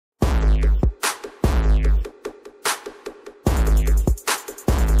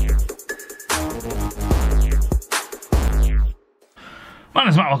My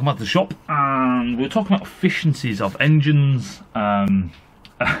name's Matt, welcome back to the shop, and we're talking about efficiencies of engines. You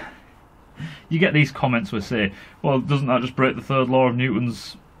get these comments where say, well, doesn't that just break the third law of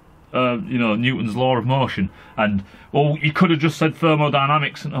Newton's, Newton's law of motion? And, well, you could have just said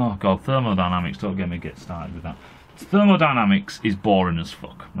thermodynamics, and oh god, thermodynamics, don't get me started with that. Thermodynamics is boring as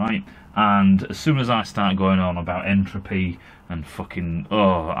fuck, right? And as soon as I start going on about entropy and fucking,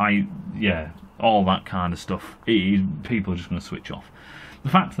 all that kind of stuff, people are just going to switch off. The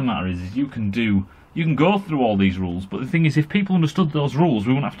fact of the matter is you can go through all these rules, but the thing is, if people understood those rules,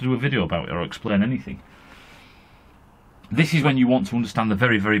 we wouldn't have to do a video about it or explain anything. This is when you want to understand the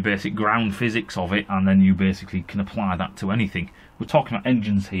very, very basic ground physics of it, and then you basically can apply that to anything. We're talking about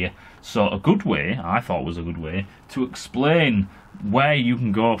engines here, so a good way, I thought was a good way, to explain where you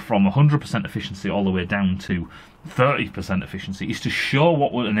can go from 100% efficiency all the way down to 30% efficiency is to show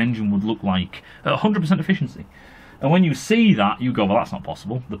what an engine would look like at 100% efficiency. And when you see that, you go, well, that's not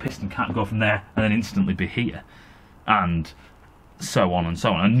possible. The piston can't go from there and then instantly be here. And so on and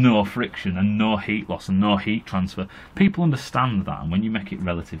so on. And no friction and no heat loss and no heat transfer. People understand that, and when you make it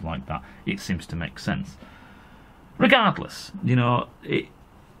relative like that, it seems to make sense. Regardless,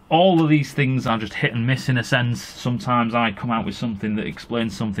 all of these things are just hit and miss in a sense. Sometimes I come out with something that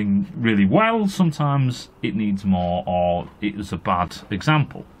explains something really well. Sometimes it needs more, or it was a bad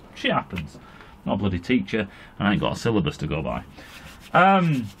example. Shit happens. Not a bloody teacher, and I ain't got a syllabus to go by.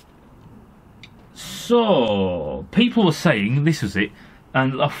 So, people are saying, this was it,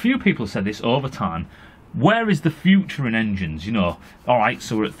 and a few people said this over time, where is the future in engines? Alright,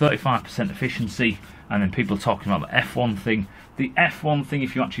 so we're at 35% efficiency, and then people are talking about the F1 thing. The F1 thing,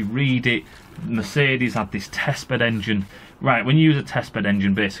 if you actually read it, Mercedes had this testbed engine. Right, when you use a testbed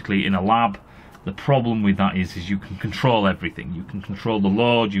engine basically in a lab, the problem with that is you can control everything. You can control the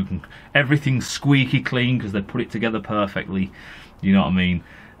load, everything's squeaky clean because they put it together perfectly. You know what I mean?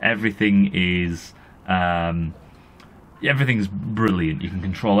 Everything is, everything's brilliant. You can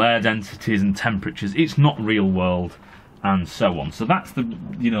control air densities and temperatures. It's not real world, and so on. So that's the,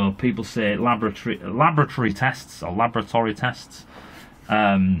 people say laboratory tests or laboratory tests.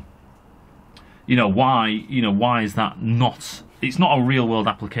 Why is that not? It's not a real world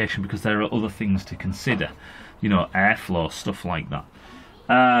application because there are other things to consider, airflow, stuff like that.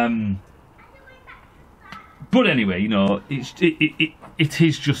 But anyway, it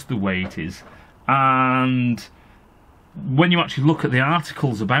is just the way it is. And when you actually look at the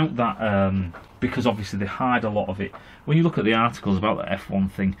articles about that, because obviously they hide a lot of it, when you look at the articles about the F1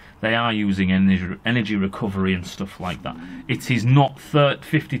 thing, they are using energy recovery and stuff like that. It is not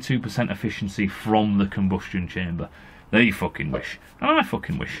 52% efficiency from the combustion chamber. They fucking wish. And I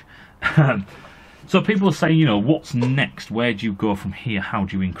fucking wish. So people are saying, what's next? Where do you go from here? How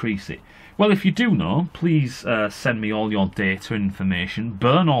do you increase it? Well, if you do know, please send me all your data and information.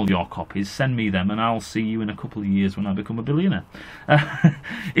 Burn all your copies. Send me them, and I'll see you in a couple of years when I become a billionaire.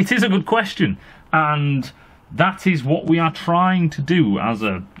 It is a good question. And that is what we are trying to do as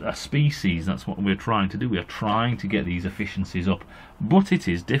a species. That's what we're trying to do. We are trying to get these efficiencies up. But it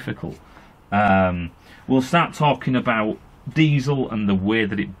is difficult. We'll start talking about diesel and the way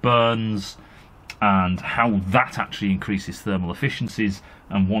that it burns and how that actually increases thermal efficiencies,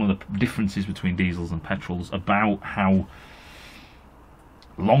 and one of the differences between diesels and petrols about how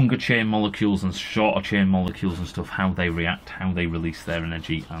longer chain molecules and shorter chain molecules and stuff, how they react, how they release their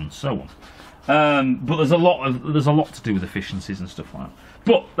energy, and so on. But there's a lot to do with efficiencies and stuff like that.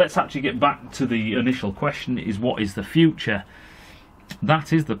 But let's actually get back to the initial question: is what is the future?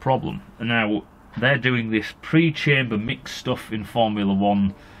 That is the problem. Now, they're doing this pre-chamber mix stuff in Formula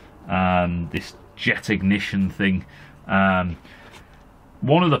 1, this jet ignition thing. One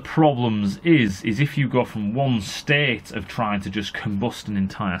of the problems is if you go from one state of trying to just combust an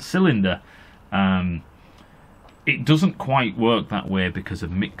entire cylinder, it doesn't quite work that way because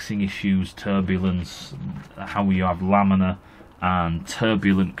of mixing issues, turbulence, how you have laminar and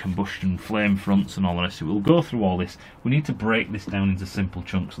turbulent combustion flame fronts and all the rest of it. We'll go through all this. We need to break this down into simple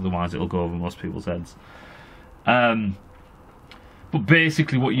chunks, otherwise it'll go over most people's heads. But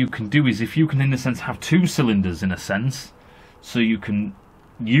basically what you can do is, if you can in a sense have two cylinders in a sense, so you can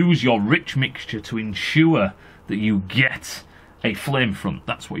use your rich mixture to ensure that you get a flame front.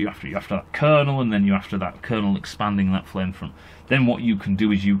 That's what you have to do. You have to have that kernel, and then you have to that kernel expanding that flame front. Then what you can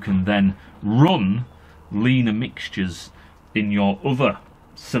do is you can then run leaner mixtures in your other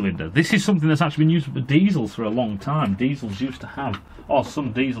cylinder. This is something that's actually been used with diesels for a long time. Diesels used to have, or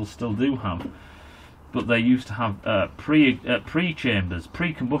some diesels still do have, but they used to have pre-chambers,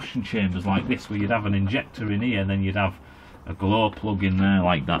 pre-combustion chambers like this, where you'd have an injector in here, and then you'd have a glow plug in there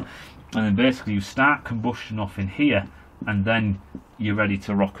like that, and then basically you start combustion off in here, and then you're ready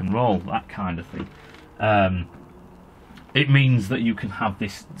to rock and roll, that kind of thing. It means that you can have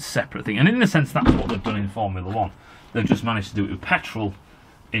this separate thing, and in a sense that's what they've done in Formula 1. They've just managed to do it with petrol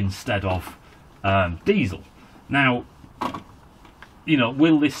instead of diesel. Now, you know,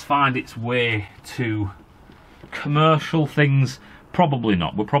 will this find its way to commercial things? Probably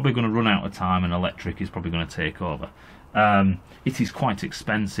not. We're probably going to run out of time, and electric is probably going to take over. It is quite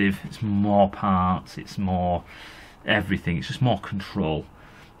expensive. It's more parts, it's more everything, it's just more control.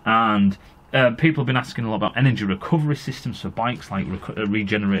 And people have been asking a lot about energy recovery systems for bikes, like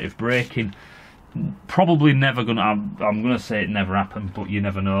regenerative braking. Probably never gonna, I'm gonna say it never happened, but you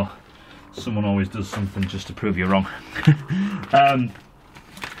never know. Someone always does something just to prove you wrong.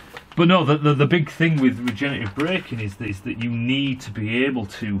 But no, the big thing with regenerative braking is that you need to be able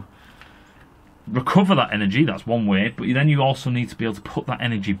to recover that energy. That's one way, but then you also need to be able to put that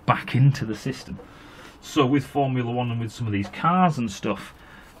energy back into the system. So with Formula 1 and with some of these cars and stuff,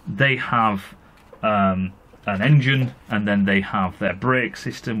 they have an engine, and then they have their brake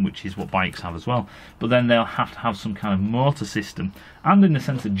system, which is what bikes have as well, but then they'll have to have some kind of motor system, and in a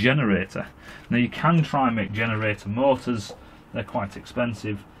sense a generator. Now you can try and make generator motors, they're quite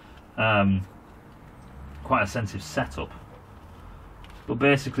expensive, quite a expensive setup, but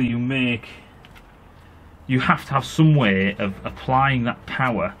basically you have to have some way of applying that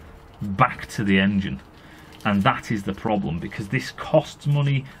power back to the engine, and that is the problem, because this costs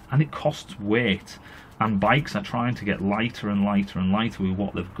money and it costs weight, and bikes are trying to get lighter and lighter and lighter with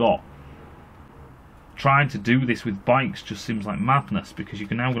what they've got. Trying to do this with bikes just seems like madness, because you're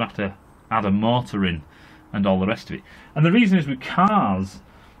now going to have to add a motor in and all the rest of it. And the reason is with cars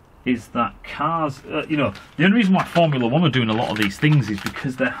is that cars, you know, the only reason why Formula 1 are doing a lot of these things is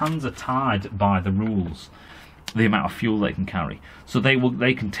because their hands are tied by the rules, the amount of fuel they can carry. So they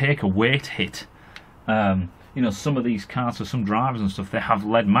can take a weight hit. You know, some of these cars, for some drivers and stuff, they have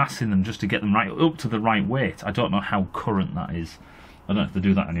lead mass in them just to get them right up to the right weight. I don't know how current that is. I don't know if they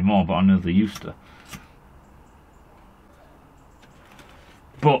do that anymore, but I know they used to.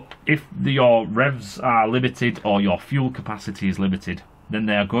 But if your revs are limited or your fuel capacity is limited, then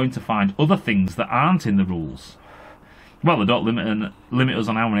they are going to find other things that aren't in the rules. Well, they don't limit us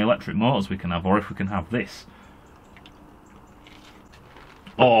on how many electric motors we can have, or if we can have this.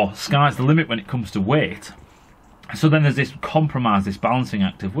 Or sky's the limit when it comes to weight. So then there's this compromise, this balancing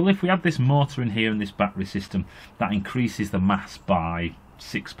act of, well, if we have this motor in here and this battery system, that increases the mass by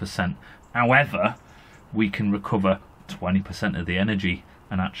 6%. However, we can recover 20% of the energy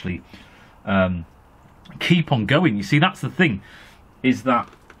and actually keep on going. You see, that's the thing, is that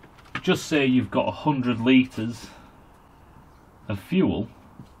just say you've got 100 litres of fuel,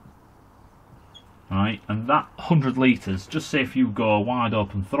 right, and that 100 litres, just say if you go wide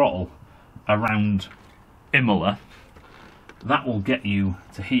open throttle around Imola, that will get you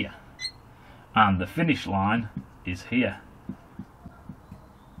to here, and the finish line is here.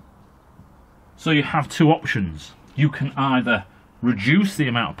 So you have two options. You can either reduce the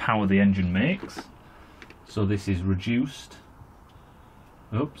amount of power the engine makes, so this is reduced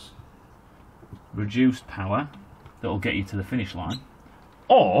power that will get you to the finish line,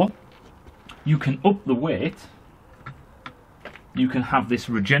 or you can up the weight. You can have this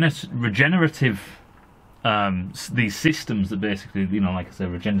regenerative these systems that basically, you know, like I say,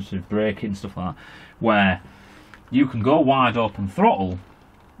 regenerative braking, stuff like that, where you can go wide open throttle,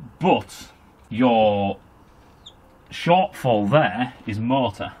 but your shortfall there is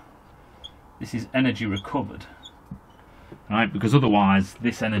motor. This is energy recovered, right? Because otherwise,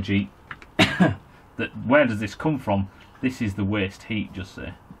 this energy, where does this come from? This is the waste heat, just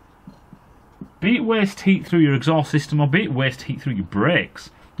say. Be it waste heat through your exhaust system, or be it waste heat through your brakes.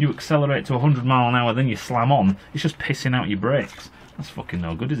 You accelerate to 100 miles an hour, then you slam on, it's just pissing out your brakes. That's fucking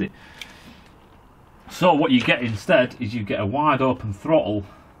no good, is it? So what you get instead is you get a wide open throttle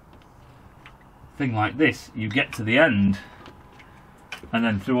thing like this. You get to the end, and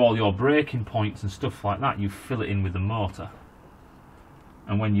then through all your braking points and stuff like that, you fill it in with the motor.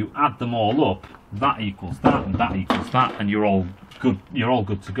 And when you add them all up, that equals that, and that equals that, and you're all good. You're all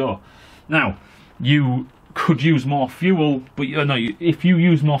good to go. Now, you could use more fuel, but if you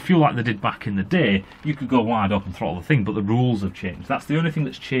use more fuel like they did back in the day, you could go wide open throttle the thing, but the rules have changed. That's the only thing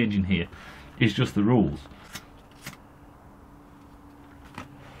that's changing here, is just the rules.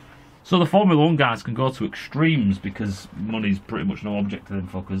 So the Formula 1 guys can go to extremes, because money's pretty much no object to them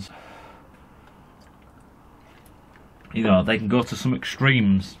fuckers. You know, they can go to some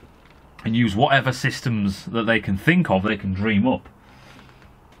extremes and use whatever systems that they can think of, they can dream up,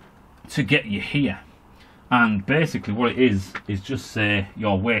 to get you here. And basically what it is just say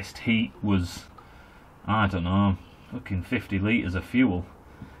your waste heat was, I don't know, fucking 50 litres of fuel.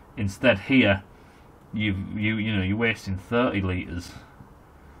 Instead here, you're wasting 30 litres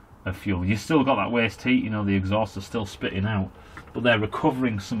of fuel. You still got that waste heat, the exhaust is still spitting out, but they're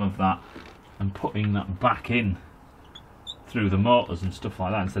recovering some of that and putting that back in through the motors and stuff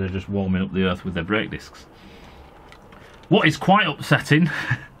like that, instead of just warming up the earth with their brake discs. What is quite upsetting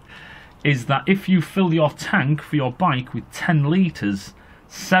is that if you fill your tank for your bike with 10 litres,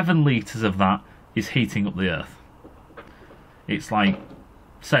 7 litres of that is heating up the earth. It's like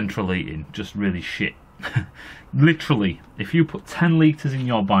central heating, just really shit. Literally, if you put 10 litres in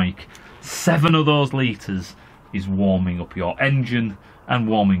your bike, 7 of those litres is warming up your engine and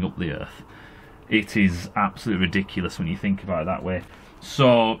warming up the earth. It is absolutely ridiculous when you think about it that way.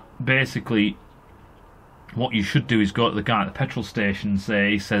 So basically, what you should do is go to the guy at the petrol station and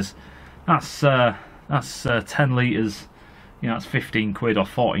say, he says, that's 10 litres, that's 15 quid or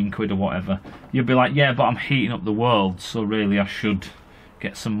 14 quid or whatever. You'll be like, yeah, but I'm heating up the world, so really I should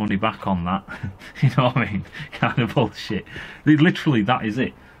get some money back on that. You know what I mean? Kind of bullshit. Literally, that is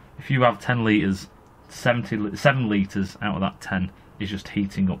it. If you have 10 litres, 7 litres out of that 10 is just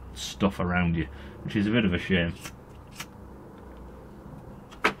heating up stuff around you, which is a bit of a shame.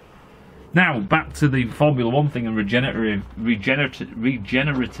 Now, back to the Formula 1 thing and regenerative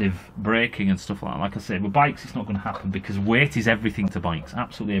braking and stuff like that. Like I said, with bikes it's not going to happen because weight is everything to bikes,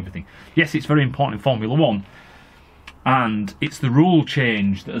 absolutely everything. Yes, it's very important in Formula 1, and it's the rule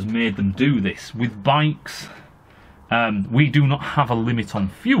change that has made them do this. With bikes, we do not have a limit on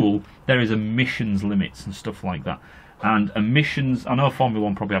fuel, there is emissions limits and stuff like that. And emissions, I know Formula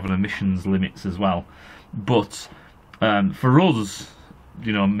 1 probably have an emissions limits as well, but for us,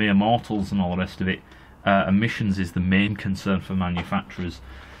 mere mortals and all the rest of it, emissions is the main concern for manufacturers,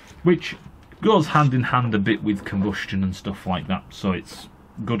 which goes hand in hand a bit with combustion and stuff like that, so it's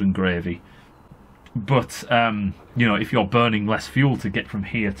good and gravy. But if you're burning less fuel to get from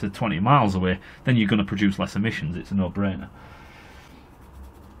here to 20 miles away, then you're going to produce less emissions. It's a no-brainer.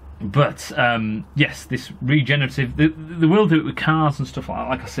 But yes, this regenerative, they will do it with cars and stuff like that.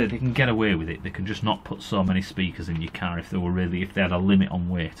 Like I said, they can get away with it. They can just not put so many speakers in your car if they had a limit on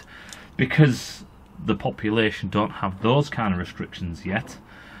weight, because the population don't have those kind of restrictions yet.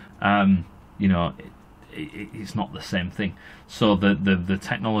 It's not the same thing. So the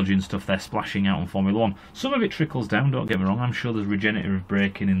technology and stuff they're splashing out on Formula 1, some of it trickles down, don't get me wrong. I'm sure there's regenerative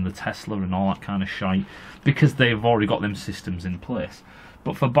braking in the Tesla and all that kind of shite, because they've already got them systems in place.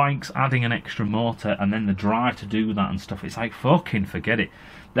 But for bikes, adding an extra motor and then the drive to do that and stuff, it's like, fucking forget it.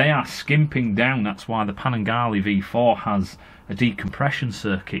 They are skimping down. That's why the Panigale V4 has a decompression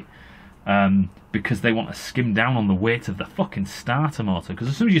circuit, because they want to skim down on the weight of the fucking starter motor. Because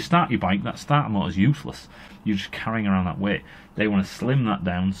as soon as you start your bike, that starter motor is useless. You're just carrying around that weight. They want to slim that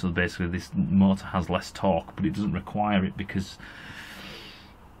down, so basically this motor has less torque, but it doesn't require it because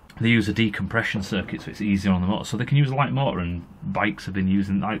they use a decompression circuit, so it's easier on the motor. So they can use a light motor, and bikes have been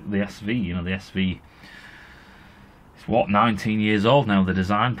using like the SV. The SV, it's what, 19 years old now, the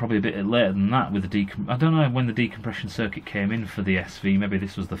design, probably a bit later than that with the I don't know when the decompression circuit came in for the SV, maybe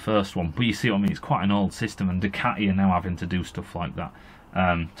this was the first one, but you see what I mean, it's quite an old system, and Ducati are now having to do stuff like that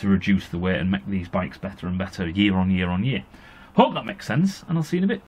to reduce the weight and make these bikes better and better year on year on year. Hope that makes sense, and I'll see you in a bit.